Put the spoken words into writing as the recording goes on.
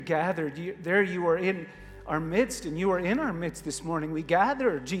gathered. There you are in our midst, and you are in our midst this morning. We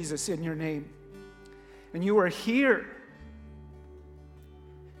gather, Jesus, in your name, and you are here.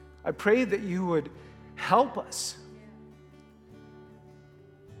 I pray that you would help us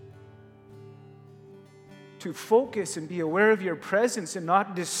to focus and be aware of your presence and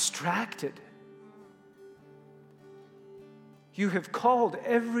not distracted. You have called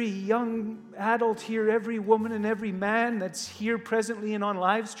every young adult here, every woman and every man that's here presently and on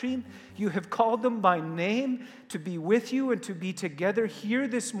live stream. You have called them by name to be with you and to be together here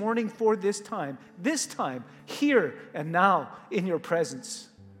this morning for this time, here and now in your presence.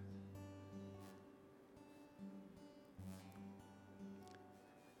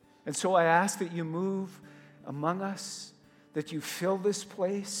 And so I ask that you move among us, that you fill this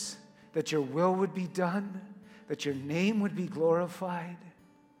place, that your will would be done, that your name would be glorified,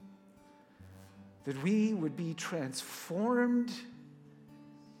 that we would be transformed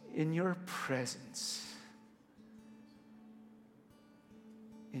in your presence.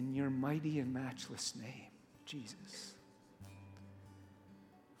 In your mighty and matchless name, Jesus.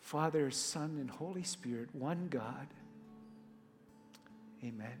 Father, Son, and Holy Spirit, one God.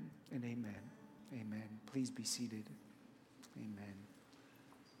 Amen and amen. Amen. Please be seated. Amen.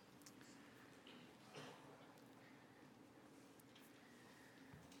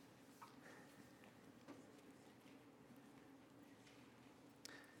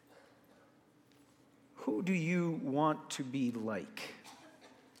 Who do you want to be like?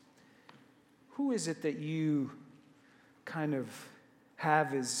 Who is it that you kind of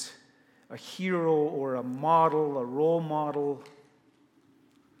have as a hero or a model, a role model?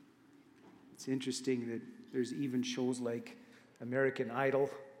 It's interesting that there's even shows like American Idol.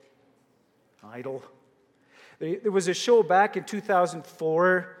 There was a show back in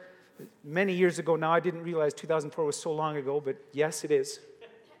 2004, many years ago now. I didn't realize 2004 was so long ago, but yes, it is.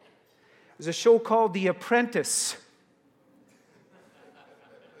 There's a show called The Apprentice.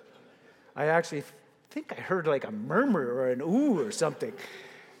 I actually think I heard like a murmur or an ooh or something.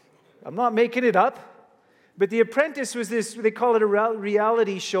 I'm not making it up. But The Apprentice was this, they call it a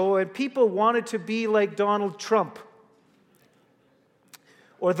reality show, and people wanted to be like Donald Trump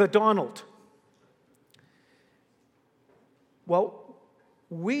or the Donald. Well,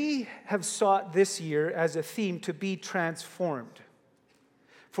 we have sought this year as a theme to be transformed.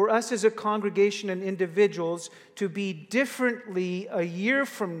 For us as a congregation and individuals to be differently a year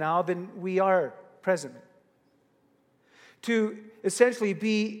from now than we are presently. To essentially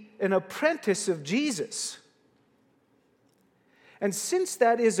be an apprentice of Jesus. And since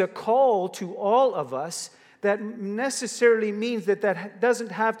that is a call to all of us, that necessarily means that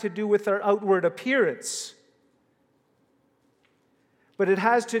doesn't have to do with our outward appearance. But it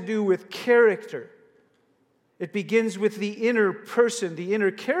has to do with character. It begins with the inner person, the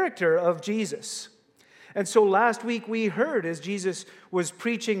inner character of Jesus. And so last week we heard, as Jesus was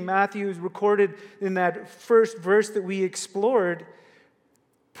preaching, Matthew is recorded in that first verse that we explored,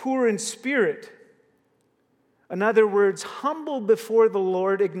 poor in spirit. In other words, humble before the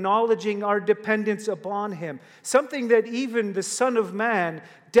Lord, acknowledging our dependence upon Him. Something that even the Son of Man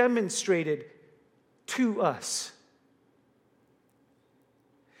demonstrated to us.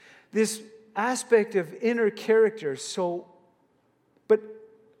 This aspect of inner character, but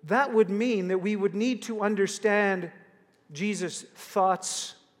that would mean that we would need to understand Jesus'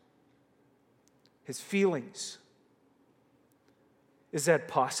 thoughts, His feelings. Is that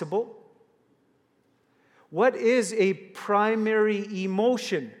possible? What is a primary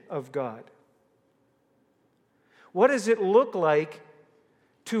emotion of God? What does it look like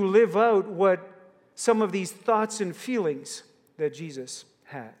to live out what some of these thoughts and feelings that Jesus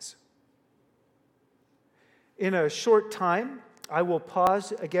has? In a short time, I will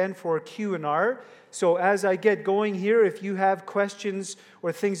pause again for Q&R. So as I get going here, if you have questions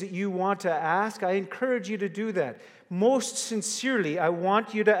or things that you want to ask, I encourage you to do that. Most sincerely, I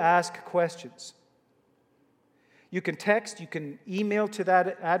want you to ask questions. You can text, you can email to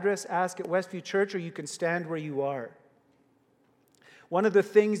that address, ask@Westview Church, or you can stand where you are. One of the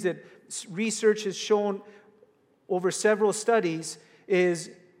things that research has shown over several studies is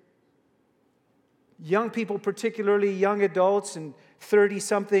young people, particularly young adults and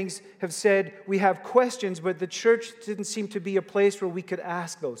 30-somethings, have said, we have questions, but the church didn't seem to be a place where we could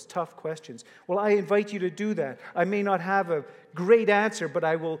ask those tough questions. Well, I invite you to do that. I may not have a great answer, but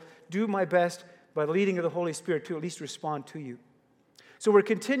I will do my best by the leading of the Holy Spirit to at least respond to you. So we're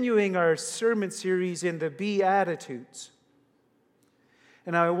continuing our sermon series in the Beatitudes.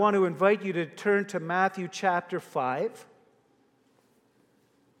 And I want to invite you to turn to Matthew chapter 5.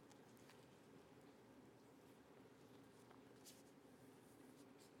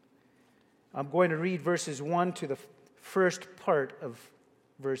 I'm going to read verses 1 to the first part of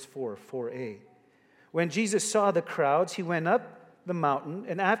verse 4, 4a. When Jesus saw the crowds, he went up the mountain,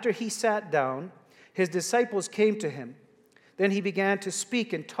 and after he sat down, his disciples came to him. Then he began to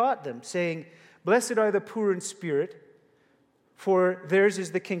speak and taught them, saying, "Blessed are the poor in spirit, for theirs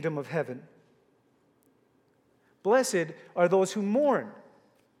is the kingdom of heaven. Blessed are those who mourn."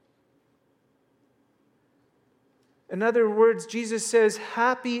 In other words, Jesus says,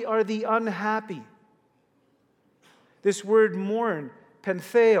 happy are the unhappy. This word mourn,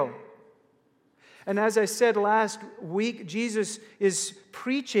 pentheo. And as I said last week, Jesus is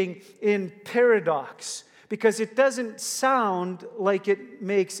preaching in paradox because it doesn't sound like it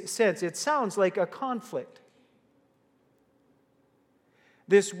makes sense. It sounds like a conflict.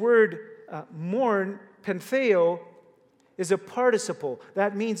 This word mourn, pentheo, is a participle.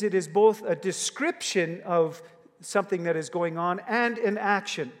 That means it is both a description of something that is going on and an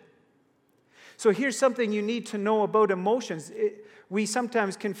action. So here's something you need to know about emotions. We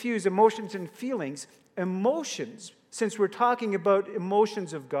sometimes confuse emotions and feelings. Emotions, since we're talking about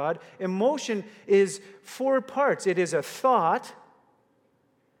emotions of God, emotion is 4 parts. It is a thought,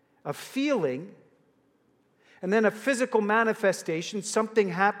 a feeling, and then a physical manifestation, something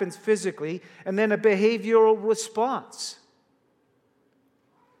happens physically, and then a behavioral response.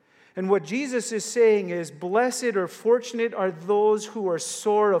 And what Jesus is saying is, blessed or fortunate are those who are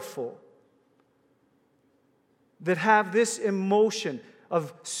sorrowful, that have this emotion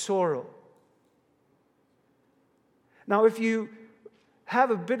of sorrow. Now, if you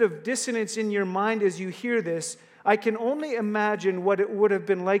have a bit of dissonance in your mind as you hear this, I can only imagine what it would have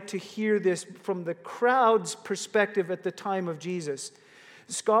been like to hear this from the crowd's perspective at the time of Jesus.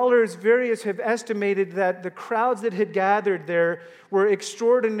 Scholars, various, have estimated that the crowds that had gathered there were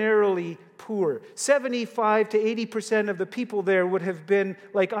extraordinarily poor. 75 to 80% of the people there would have been,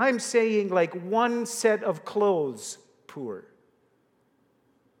 like I'm saying, like one set of clothes poor.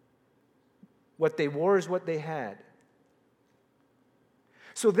 What they wore is what they had.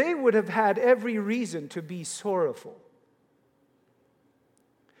 So they would have had every reason to be sorrowful.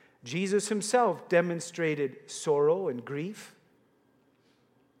 Jesus himself demonstrated sorrow and grief.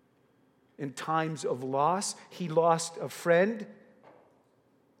 In times of loss, he lost a friend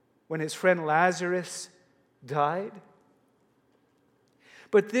when his friend Lazarus died.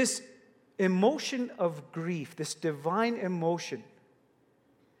 But this emotion of grief, this divine emotion,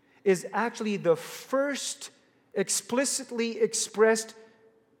 is actually the first explicitly expressed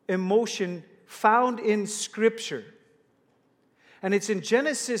emotion found in Scripture. And it's in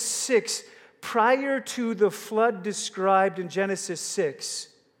Genesis 6, prior to the flood described in Genesis 6,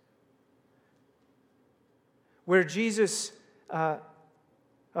 where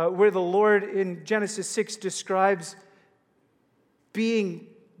where the Lord in Genesis 6 describes being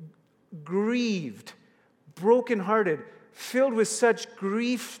grieved, brokenhearted, filled with such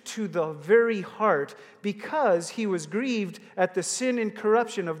grief to the very heart because he was grieved at the sin and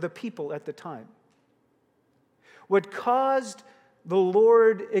corruption of the people at the time. What caused the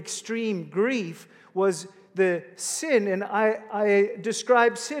Lord extreme grief was the sin, and I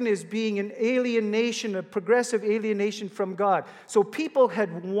describe sin as being an alienation, a progressive alienation from God. So people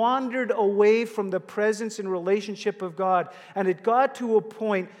had wandered away from the presence and relationship of God, and it got to a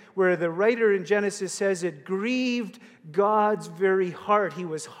point where the writer in Genesis says it grieved God's very heart. He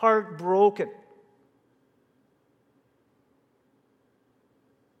was heartbroken.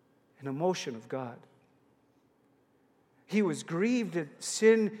 An emotion of God. He was grieved at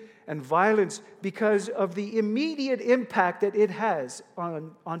sin and violence because of the immediate impact that it has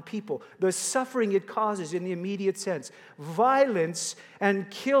on people, the suffering it causes in the immediate sense, violence and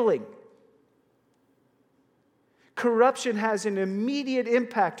killing. Corruption has an immediate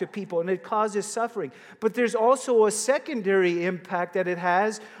impact to people and it causes suffering. But there's also a secondary impact that it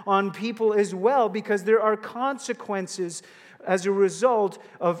has on people as well, because there are consequences as a result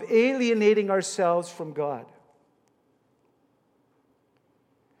of alienating ourselves from God.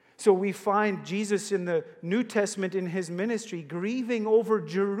 So we find Jesus in the New Testament in his ministry grieving over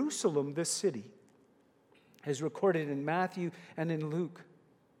Jerusalem, the city, as recorded in Matthew and in Luke.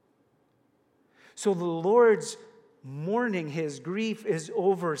 So the Lord's mourning, his grief, is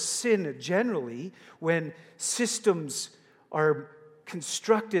over sin generally, when systems are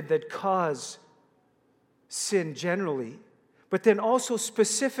constructed that cause sin generally, but then also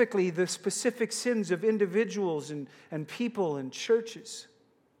specifically the specific sins of individuals and people and churches.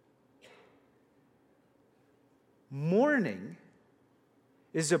 Mourning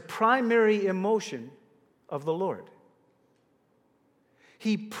is a primary emotion of the Lord.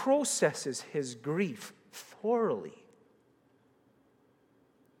 He processes his grief thoroughly.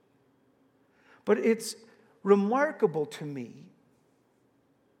 But it's remarkable to me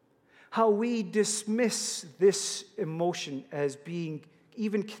how we dismiss this emotion as being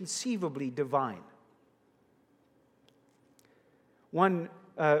even conceivably divine. One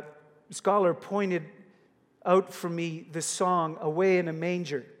scholar pointed out for me the song, "Away in a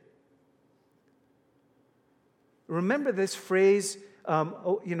Manger." Remember this phrase,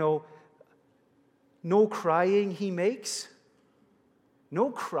 no crying he makes? No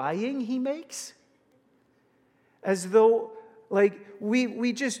crying he makes? As though,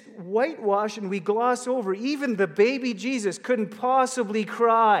 we just whitewash and we gloss over. Even the baby Jesus couldn't possibly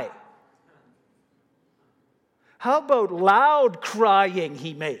cry. How about loud crying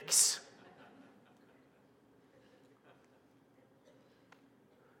he makes?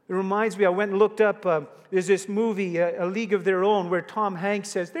 It reminds me, I went and looked up, there's this movie, A League of Their Own, where Tom Hanks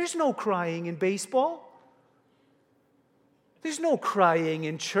says, there's no crying in baseball. There's no crying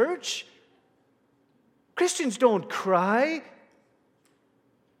in church. Christians don't cry.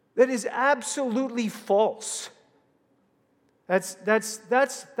 That is absolutely false. That's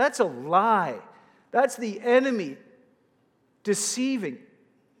a lie. That's the enemy deceiving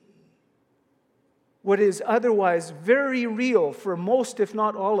what is otherwise very real for most, if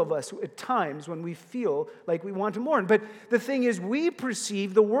not all of us, at times when we feel like we want to mourn. But the thing is,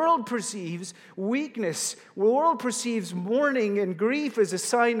 the world perceives weakness. The world perceives mourning and grief as a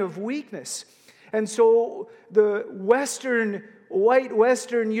sign of weakness. And so the white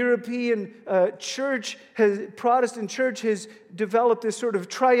Western European Protestant church has developed this sort of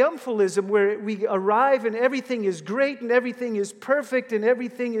triumphalism where we arrive and everything is great and everything is perfect and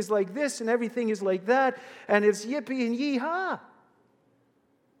everything is like this and everything is like that, and it's yippee and yee-haw.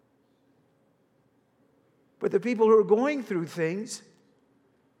 But the people who are going through things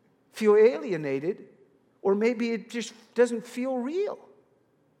feel alienated, or maybe it just doesn't feel real.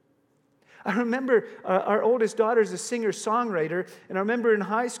 I remember our oldest daughter is a singer-songwriter, and I remember in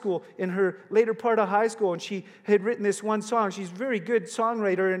high school, in her later part of high school, and she had written this one song. She's a very good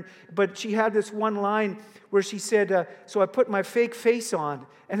songwriter, but she had this one line where she said, so I put my fake face on,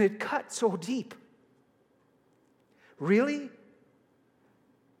 and it cut so deep. Really?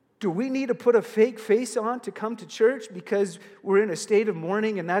 Do we need to put a fake face on to come to church because we're in a state of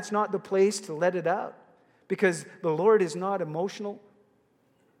mourning and that's not the place to let it out? Because the Lord is not emotional?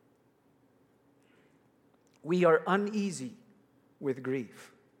 We are uneasy with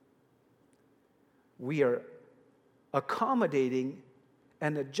grief. We are accommodating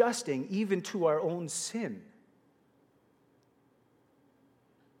and adjusting even to our own sin.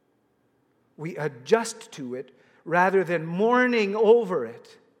 We adjust to it rather than mourning over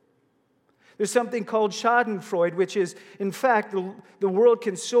it. There's something called Schadenfreude, which is, in fact, the world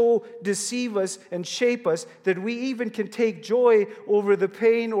can so deceive us and shape us that we even can take joy over the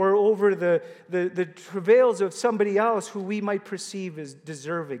pain or over the travails of somebody else who we might perceive as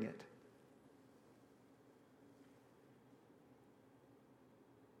deserving it.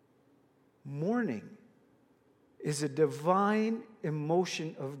 Mourning is a divine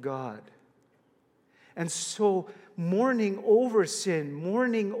emotion of God. And so, mourning over sin,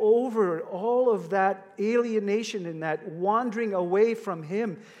 mourning over all of that alienation and that wandering away from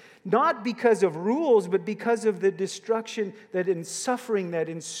Him, not because of rules, but because of the destruction and suffering that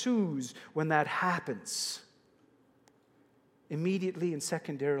ensues when that happens, immediately and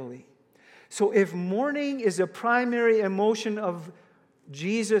secondarily. So if mourning is a primary emotion of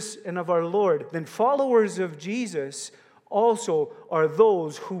Jesus and of our Lord, then followers of Jesus also are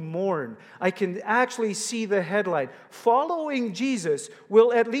those who mourn. I can actually see the headline. Following Jesus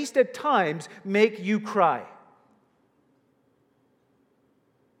will, at least at times, make you cry.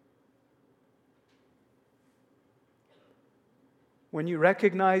 When you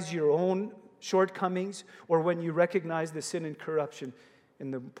recognize your own shortcomings, or when you recognize the sin and corruption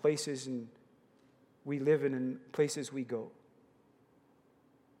in the places we live in and places we go.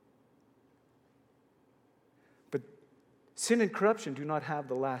 Sin and corruption do not have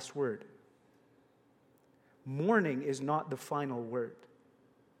the last word. Mourning is not the final word.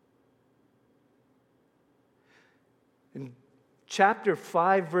 In chapter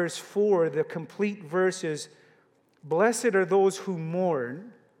 5, verse 4, the complete verse is, "Blessed are those who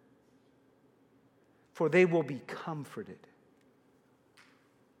mourn, for they will be comforted."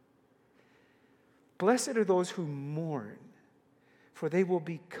 Blessed are those who mourn, for they will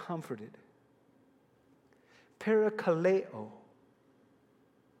be comforted. Parakaleo.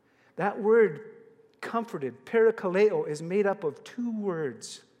 That word, comforted, parakaleo, is made up of two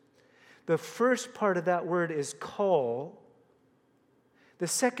words. The first part of that word is call. The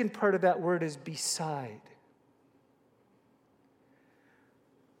second part of that word is beside.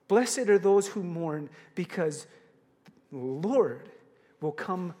 Blessed are those who mourn, because the Lord will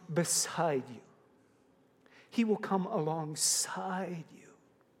come beside you. He will come alongside you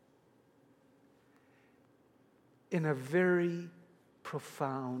in a very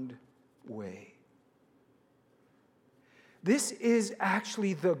profound way. This is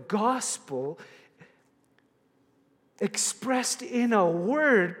actually the gospel expressed in a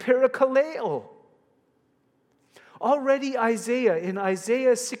word, parakaleo. Already in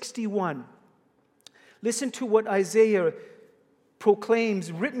Isaiah 61, listen to what Isaiah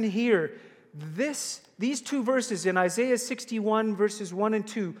proclaims, written here. These two verses in Isaiah 61, verses 1 and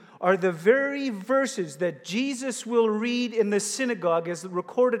 2, are the very verses that Jesus will read in the synagogue, as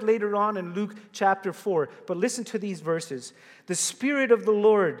recorded later on in Luke chapter 4. But listen to these verses. The Spirit of the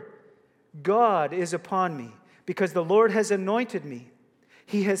Lord God is upon me, because the Lord has anointed me.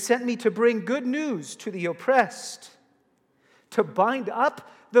 He has sent me to bring good news to the oppressed, to bind up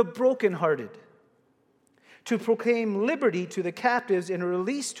the brokenhearted, to proclaim liberty to the captives and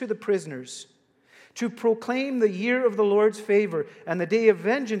release to the prisoners, to proclaim the year of the Lord's favor and the day of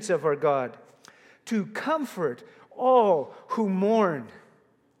vengeance of our God, to comfort all who mourn.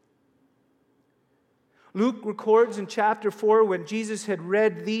 Luke records in chapter 4, when Jesus had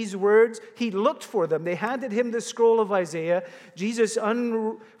read these words, he looked for them. They handed him the scroll of Isaiah. Jesus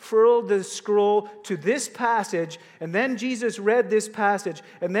unfurled the scroll to this passage, and then Jesus read this passage,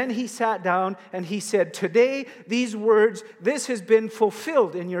 and then he sat down and he said, "Today, these words, this has been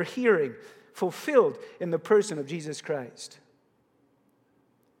fulfilled in your hearing, fulfilled in the person of Jesus Christ."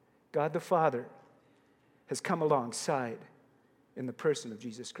 God the Father has come alongside in the person of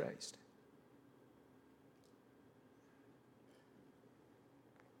Jesus Christ.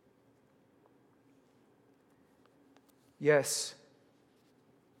 Yes.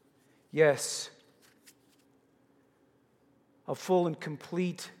 A full and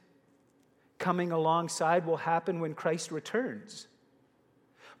complete coming alongside will happen when Christ returns.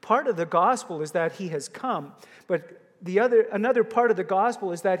 Part of the gospel is that he has come, but another part of the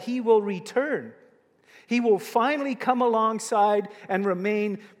gospel is that he will return. He will finally come alongside and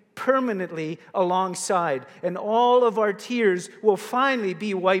remain permanently alongside, and all of our tears will finally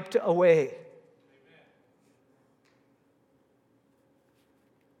be wiped away.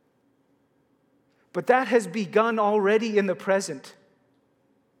 But that has begun already in the present.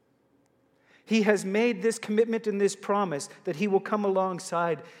 He has made this commitment and this promise that he will come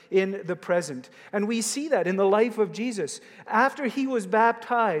alongside in the present. And we see that in the life of Jesus. After he was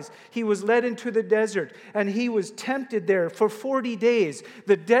baptized, he was led into the desert, and he was tempted there for 40 days.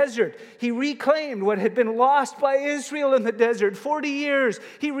 The desert, he reclaimed what had been lost by Israel in the desert. 40 years,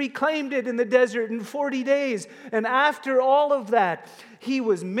 he reclaimed it in the desert in 40 days. And after all of that, he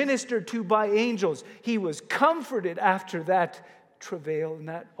was ministered to by angels. He was comforted after that travail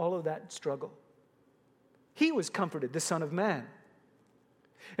and all of that struggle. He was comforted, the Son of Man.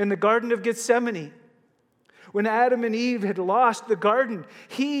 In the Garden of Gethsemane, when Adam and Eve had lost the garden,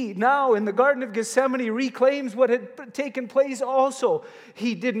 he now in the Garden of Gethsemane reclaims what had taken place also.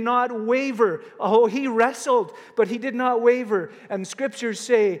 He did not waver. Oh, he wrestled, but he did not waver. And scriptures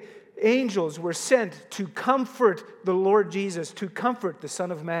say angels were sent to comfort the Lord Jesus, to comfort the Son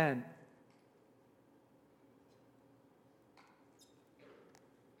of Man.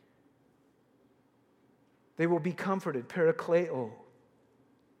 They will be comforted, parakleo.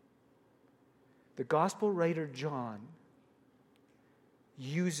 The gospel writer John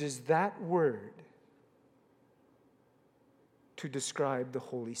uses that word to describe the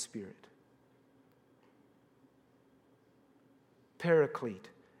Holy Spirit. Paraclete,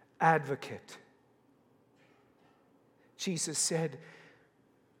 advocate. Jesus said,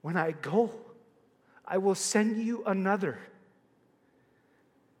 "When I go, I will send you another.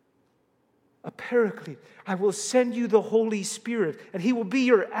 A paraclete. I will send you the Holy Spirit, and he will be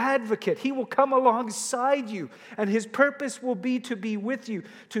your advocate. He will come alongside you, and his purpose will be to be with you,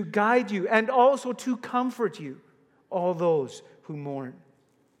 to guide you, and also to comfort you, all those who mourn."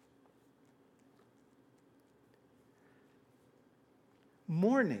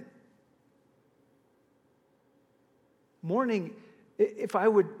 Mourning. Mourning, if I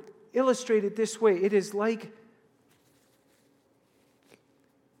would illustrate it this way, it is like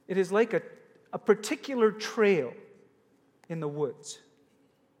a particular trail in the woods.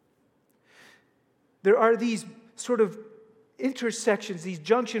 There are these sort of intersections, these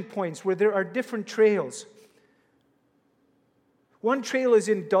junction points where there are different trails. One trail is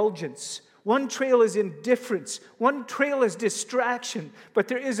indulgence. One trail is indifference. One trail is distraction. But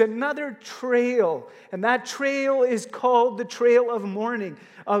there is another trail, and that trail is called the trail of mourning,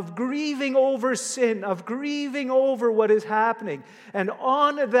 of grieving over sin, of grieving over what is happening. And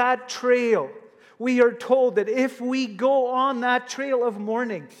on that trail, we are told that if we go on that trail of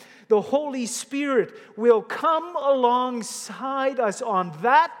mourning, the Holy Spirit will come alongside us on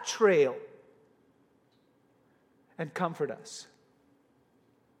that trail and comfort us.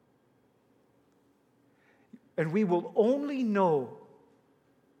 And we will only know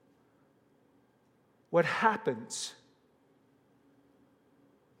what happens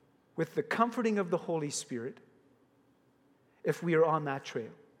with the comforting of the Holy Spirit if we are on that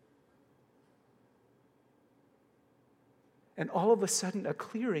trail. And all of a sudden, a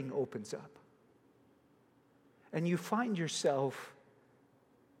clearing opens up. And you find yourself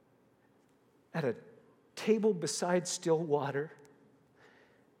at a table beside still water,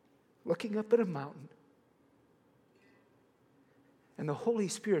 looking up at a mountain. And the Holy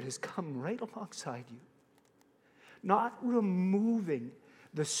Spirit has come right alongside you, not removing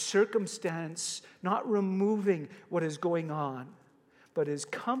the circumstance, not removing what is going on, but is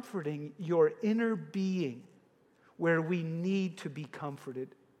comforting your inner being where we need to be comforted.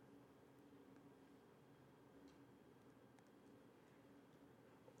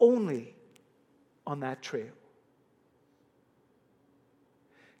 Only on that trail.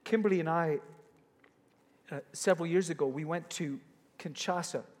 Kimberly and I, several years ago, we went to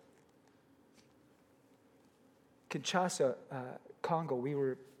Kinshasa, Congo. We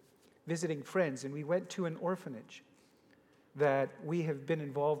were visiting friends, and we went to an orphanage that we have been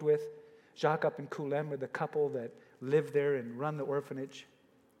involved with. Jacques and Koulem were the couple that live there and run the orphanage.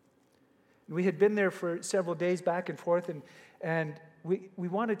 And we had been there for several days back and forth, and we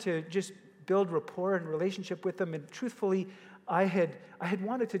wanted to just build rapport and relationship with them. And truthfully, I had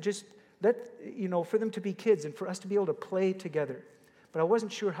wanted to just for them to be kids and for us to be able to play together. But I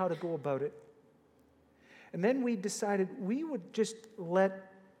wasn't sure how to go about it. And then we decided we would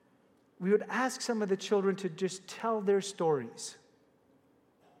ask some of the children to just tell their stories.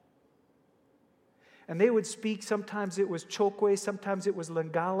 And they would speak. Sometimes it was Chokwe, sometimes it was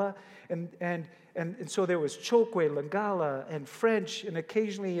Lingala, and so there was Chokwe, Lingala, and French. And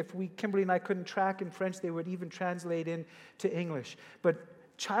occasionally, if Kimberly and I couldn't track in French, they would even translate into English. But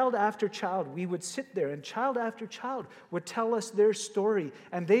child after child, we would sit there, and child after child would tell us their story,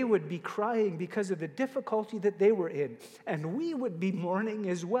 and they would be crying because of the difficulty that they were in. And we would be mourning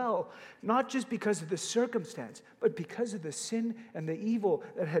as well, not just because of the circumstance, but because of the sin and the evil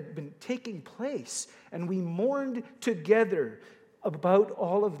that had been taking place. And we mourned together about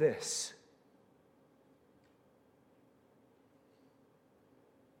all of this.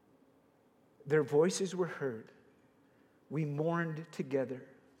 Their voices were heard. We mourned together.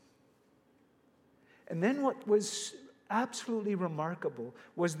 And then what was absolutely remarkable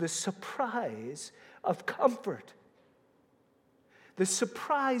was the surprise of comfort. The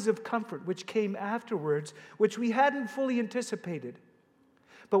surprise of comfort which came afterwards, which we hadn't fully anticipated.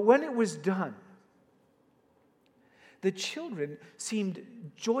 But when it was done, the children seemed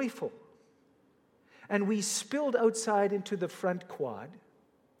joyful. And we spilled outside into the front quad,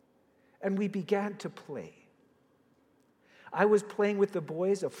 and we began to play. I was playing with the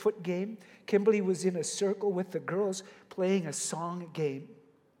boys a foot game. Kimberly was in a circle with the girls playing a song game.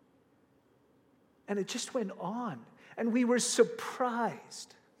 And it just went on. And we were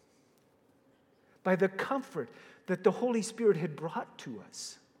surprised by the comfort that the Holy Spirit had brought to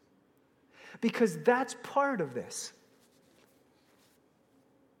us. Because that's part of this.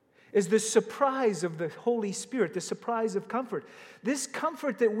 Is the surprise of the Holy Spirit, the surprise of comfort. This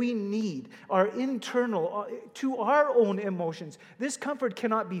comfort that we need, our internal, to our own emotions, this comfort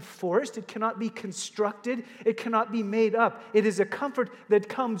cannot be forced, it cannot be constructed, it cannot be made up. It is a comfort that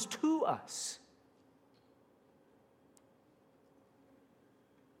comes to us.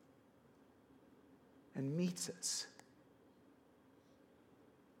 And meets us.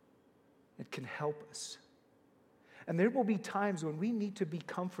 It can help us. And there will be times when we need to be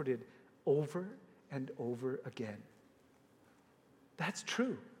comforted over and over again. That's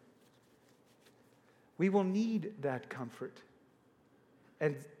true. We will need that comfort.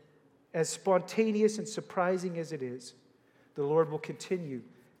 And as spontaneous and surprising as it is, the Lord will continue,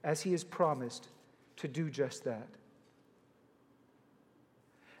 as He has promised, to do just that.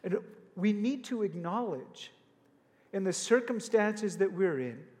 And we need to acknowledge, in the circumstances that we're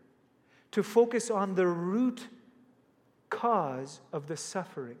in, to focus on the root cause of the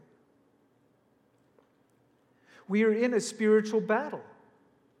suffering. We are in a spiritual battle,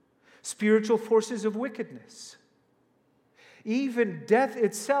 spiritual forces of wickedness. Even death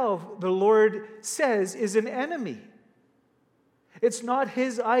itself, the Lord says, is an enemy. It's not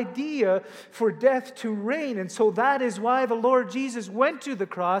his idea for death to reign. And so that is why the Lord Jesus went to the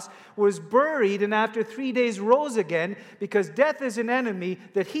cross, was buried, and after 3 days rose again, because death is an enemy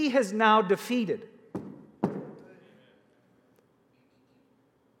that he has now defeated.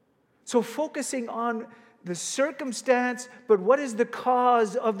 So focusing on the circumstance, but what is the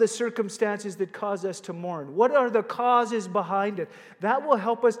cause of the circumstances that cause us to mourn? What are the causes behind it? That will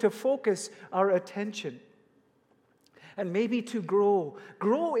help us to focus our attention. And maybe to grow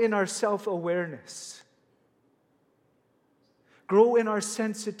in our self-awareness. Grow in our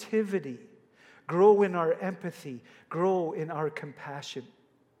sensitivity. Grow in our empathy. Grow in our compassion.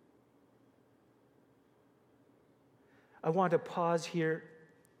 I want to pause here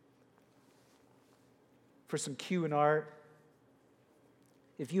for some Q&R.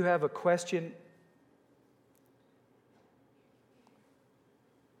 If you have a question,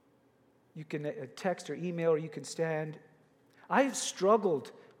 you can text or email, or you can stand. I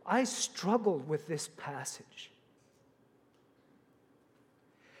struggled with this passage.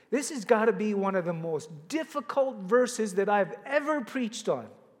 This has got to be one of the most difficult verses that I've ever preached on.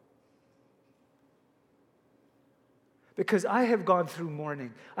 Because I have gone through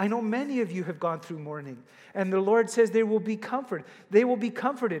mourning. I know many of you have gone through mourning. And the Lord says there will be comfort. They will be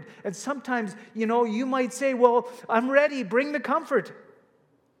comforted. And sometimes, you might say, well, I'm ready, bring the comfort.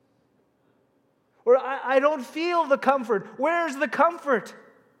 Or I don't feel the comfort. Where's the comfort?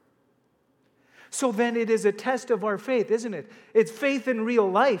 So then it is a test of our faith, isn't it? It's faith in real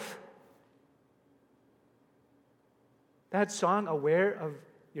life. That song, Aware of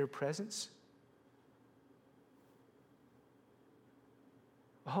Your Presence.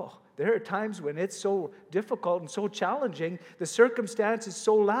 Oh, there are times when it's so difficult and so challenging, the circumstance is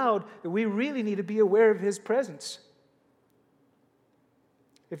so loud that we really need to be aware of His presence.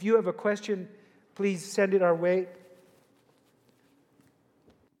 If you have a question, please send it our way.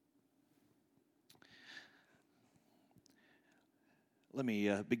 Let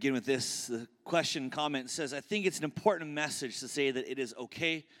me begin with this. The question comment says, I think it's an important message to say that it is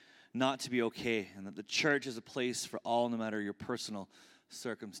okay not to be okay, and that the church is a place for all, no matter your personal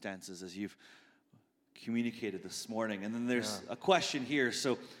circumstances, as you've communicated this morning. And then there's a question here,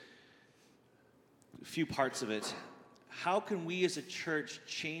 so a few parts of it. How can we as a church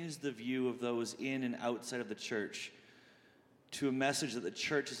change the view of those in and outside of the church to a message that the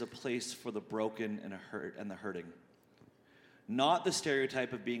church is a place for the broken and the hurting? Not the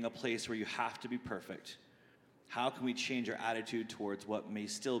stereotype of being a place where you have to be perfect. How can we change our attitude towards what may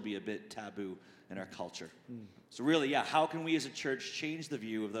still be a bit taboo in our culture? So really, how can we as a church change the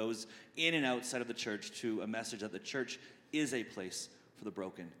view of those in and outside of the church to a message that the church is a place for the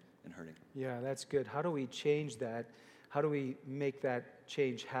broken and hurting? Yeah, that's good. How do we change that? How do we make that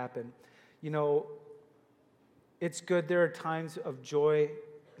change happen? It's good. There are times of joy,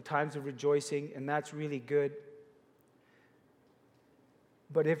 times of rejoicing, and that's really good.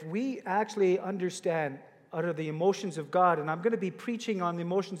 But if we actually understand out of the emotions of God, and I'm going to be preaching on the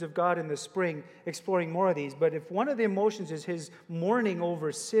emotions of God in the spring, exploring more of these, but if one of the emotions is His mourning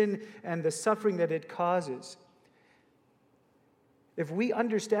over sin and the suffering that it causes, if we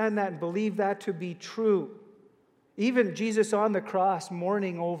understand that and believe that to be true, even Jesus on the cross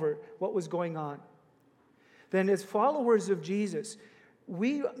mourning over what was going on, then as followers of Jesus,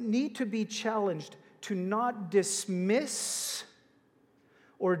 we need to be challenged to not dismiss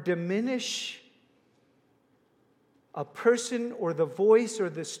or diminish a person or the voice or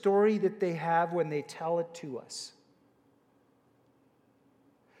the story that they have when they tell it to us.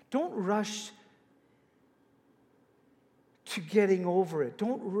 Don't rush to getting over it.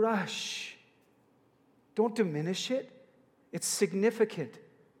 Don't rush. Don't diminish it. It's significant.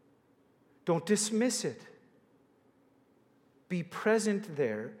 Don't dismiss it. Be present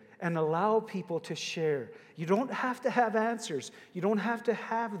there and allow people to share. You don't have to have answers. You don't have to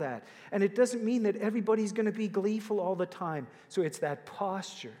have that. And it doesn't mean that everybody's going to be gleeful all the time. So it's that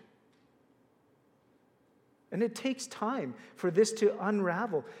posture. And it takes time for this to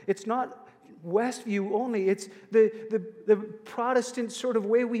unravel. It's not Westview only. It's the Protestant sort of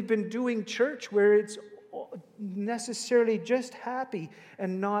way we've been doing church, where it's necessarily just happy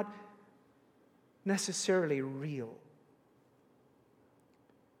and not necessarily real.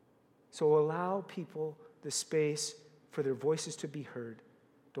 So allow people the space for their voices to be heard.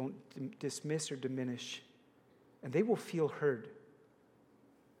 Don't dismiss or diminish. And they will feel heard.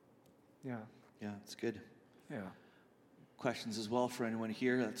 Yeah, it's good. Yeah. Questions as well for anyone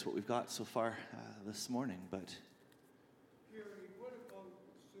here? That's what we've got so far this morning. But Jeremy, what about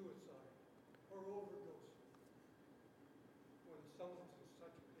suicide or overdose?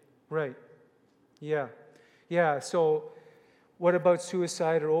 Right. Yeah. Yeah, so what about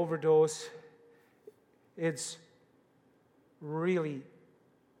suicide or overdose? It's really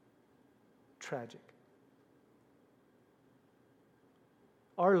tragic.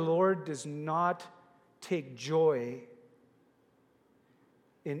 Our Lord does not take joy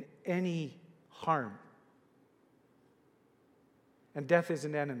in any harm. And death is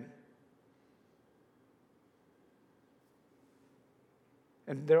an enemy.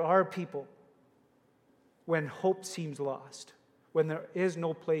 And there are people when hope seems lost, when there is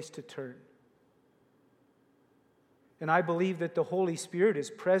no place to turn. And I believe that the Holy Spirit is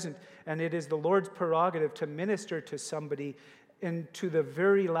present, and it is the Lord's prerogative to minister to somebody into the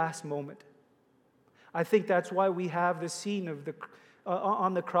very last moment. I think that's why we have the scene of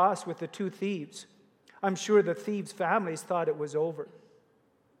on the cross with the two thieves. I'm sure the thieves' families thought it was over.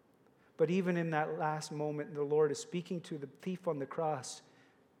 But even in that last moment, the Lord is speaking to the thief on the cross.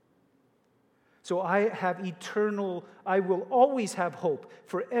 So I will always have hope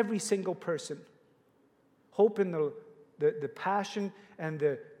for every single person. Hope in the passion and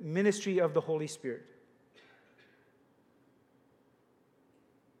the ministry of the Holy Spirit.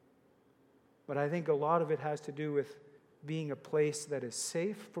 But I think a lot of it has to do with being a place that is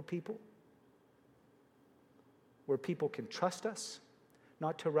safe for people, where people can trust us,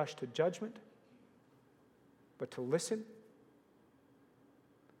 not to rush to judgment, but to listen.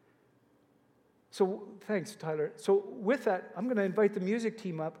 So, thanks, Tyler. So, with that, I'm going to invite the music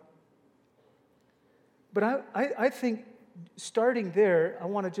team up. But I think starting there, I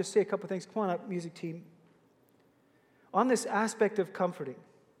want to just say a couple things. Come on up, music team. On this aspect of comforting.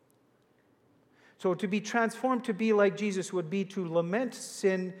 So, to be transformed to be like Jesus would be to lament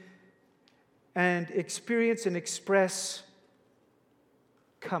sin and experience and express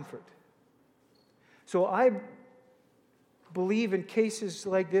comfort. So, I believe in cases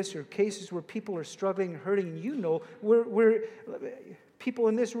like this, or cases where people are struggling and hurting, and we're people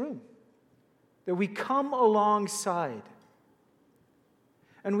in this room, that we come alongside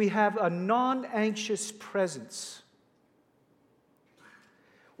and we have a non-anxious presence.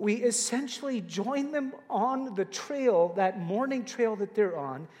 We essentially join them on the trail, that mourning trail that they're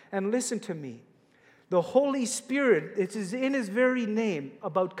on, and listen to me. The Holy Spirit, it is in His very name,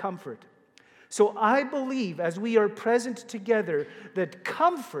 about comfort. So I believe as we are present together that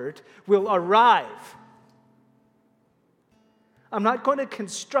comfort will arrive. I'm not going to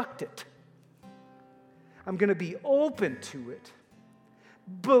construct it. I'm going to be open to it,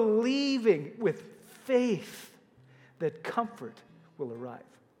 believing with faith that comfort will arrive.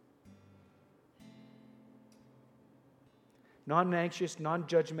 Non-anxious,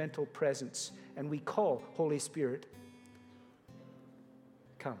 non-judgmental presence, and we call Holy Spirit,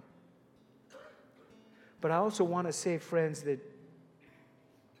 come. But I also want to say, friends, that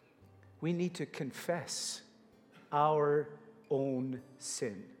we need to confess our own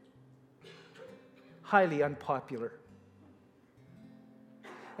sin. Highly unpopular.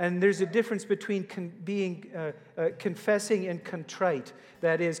 And there's a difference between confessing and contrite.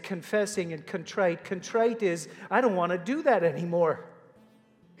 That is, confessing and contrite. Contrite is, I don't want to do that anymore.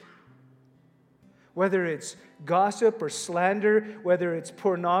 Whether it's gossip or slander, whether it's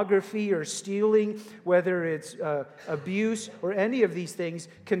pornography or stealing, whether it's abuse or any of these things,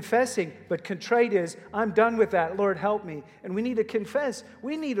 confessing. But contrite is, I'm done with that, Lord, help me. And we need to confess.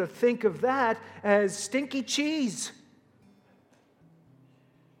 We need to think of that as stinky cheese.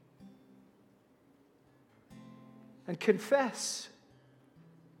 And confess.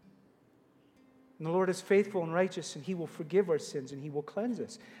 And the Lord is faithful and righteous, and He will forgive our sins, and He will cleanse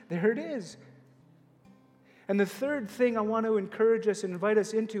us. There it is. And the third thing I want to encourage us and invite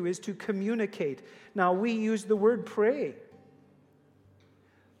us into is to communicate. Now, we use the word pray.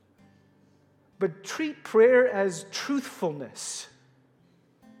 But treat prayer as truthfulness.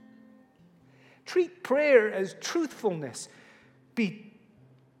 Treat prayer as truthfulness. Be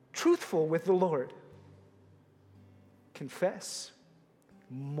truthful with the Lord. Confess.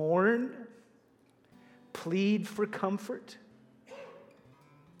 Mourn. Plead for comfort.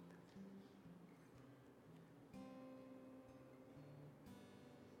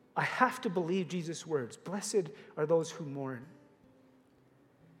 I have to believe Jesus' words. Blessed are those who mourn,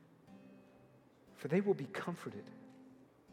 for they will be comforted.